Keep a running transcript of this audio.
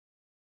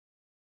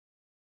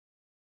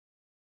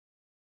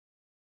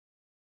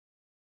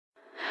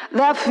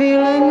That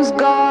feeling's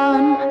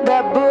gone,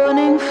 that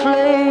burning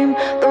flame,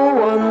 the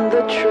one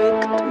that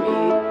tricked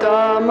me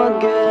time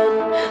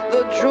again,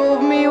 that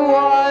drove me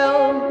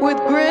wild with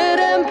grit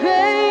and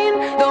pain,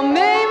 that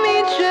made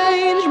me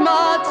change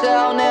my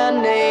town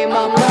and name.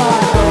 I'm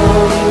not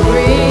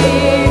hungry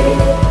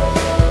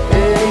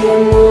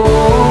anymore.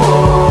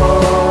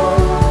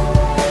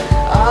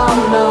 I'm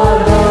not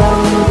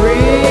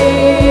hungry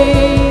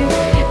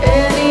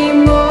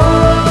anymore.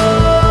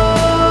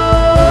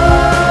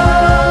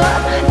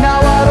 Now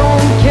I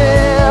don't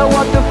care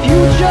what the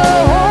future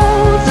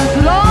holds, as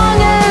long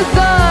as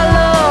I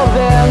love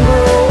and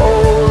grow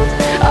old.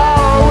 I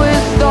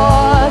always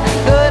thought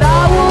that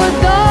I would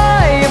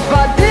die if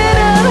I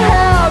didn't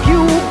have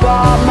you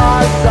by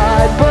my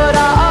side, but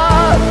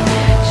I've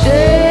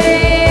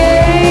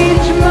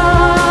changed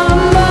my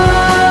mind.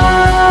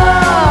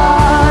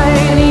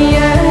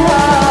 Yeah,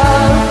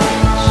 I've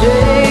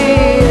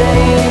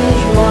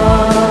changed my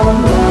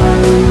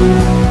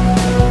mind.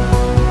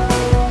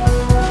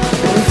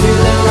 Been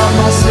feeling like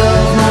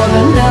myself more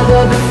than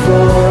ever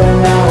before, and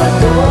now I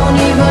don't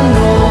even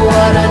know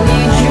what I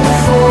need you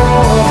for.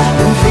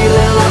 Been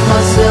feeling like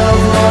myself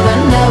more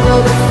than ever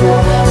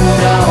before, and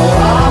now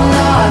I'm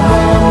not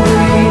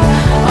hungry.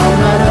 I'm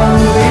not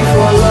hungry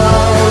for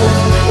love,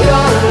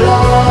 your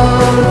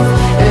love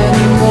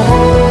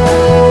anymore.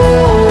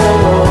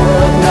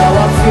 Now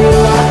I feel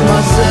like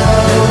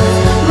myself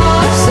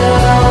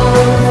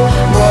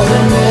more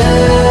than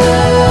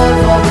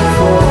ever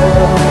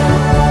before.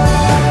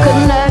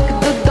 Connect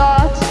the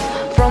dots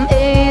from A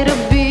to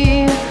B.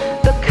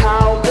 The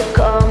cow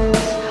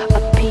becomes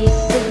a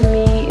piece of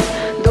me.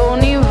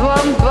 Don't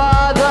even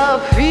bother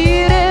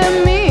feeding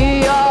me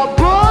your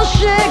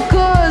bullshit,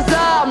 'cause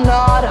I'm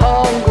not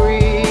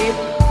hungry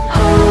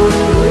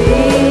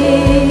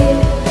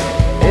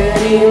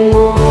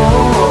anymore.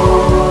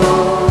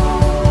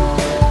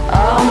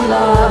 I'm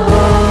not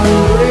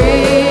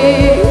hungry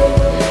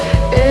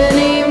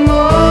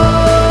anymore.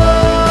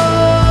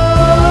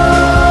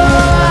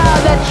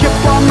 That chip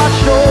on my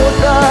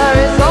shoulder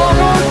is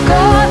almost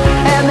gone,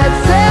 and that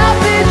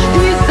savage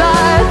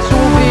desire to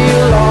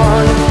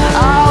belong.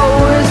 I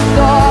always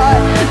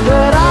thought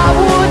that I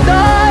would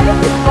die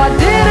if I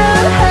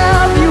didn't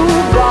have you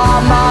by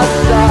my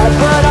side,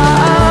 but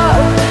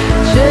I've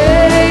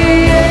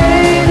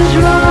changed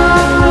my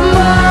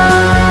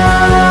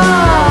mind.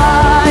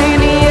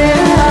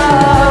 Yeah,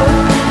 I've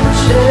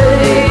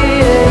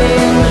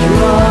changed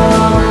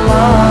my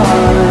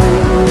mind.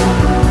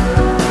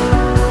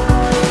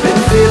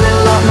 Been feeling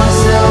like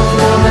myself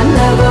more than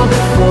ever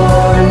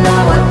before, and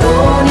now I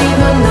don't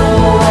even know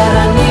what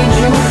I need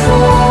you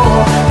for.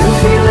 Been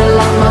feeling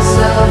like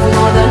myself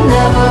more than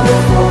ever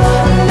before,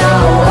 and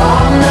now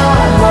I'm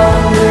not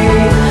hungry.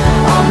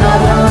 I'm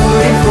not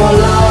hungry for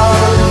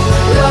love,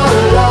 your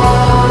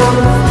love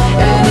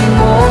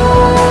anymore.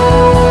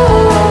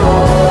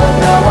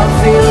 Now I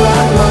feel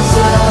like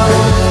myself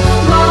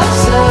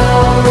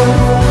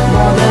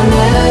more than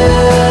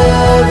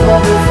ever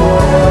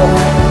before.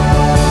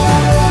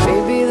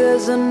 Maybe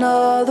there's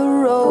another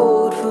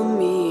road for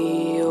me,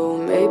 or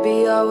maybe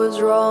I was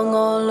wrong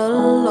all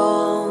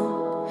along.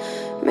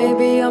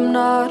 Maybe I'm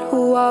not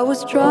who I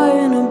was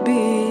trying to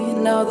be.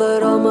 Now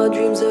that all my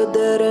dreams are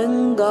dead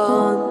and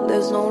gone,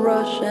 there's no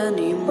rush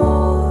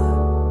anymore.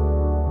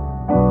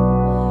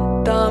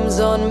 Time's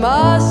on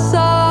my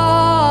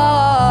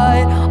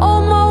side,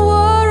 all my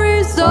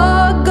worries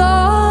are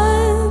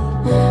gone.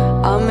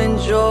 I'm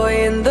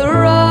enjoying the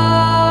ride.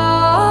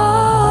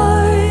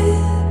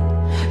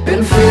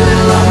 Been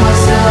feeling like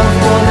myself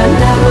more than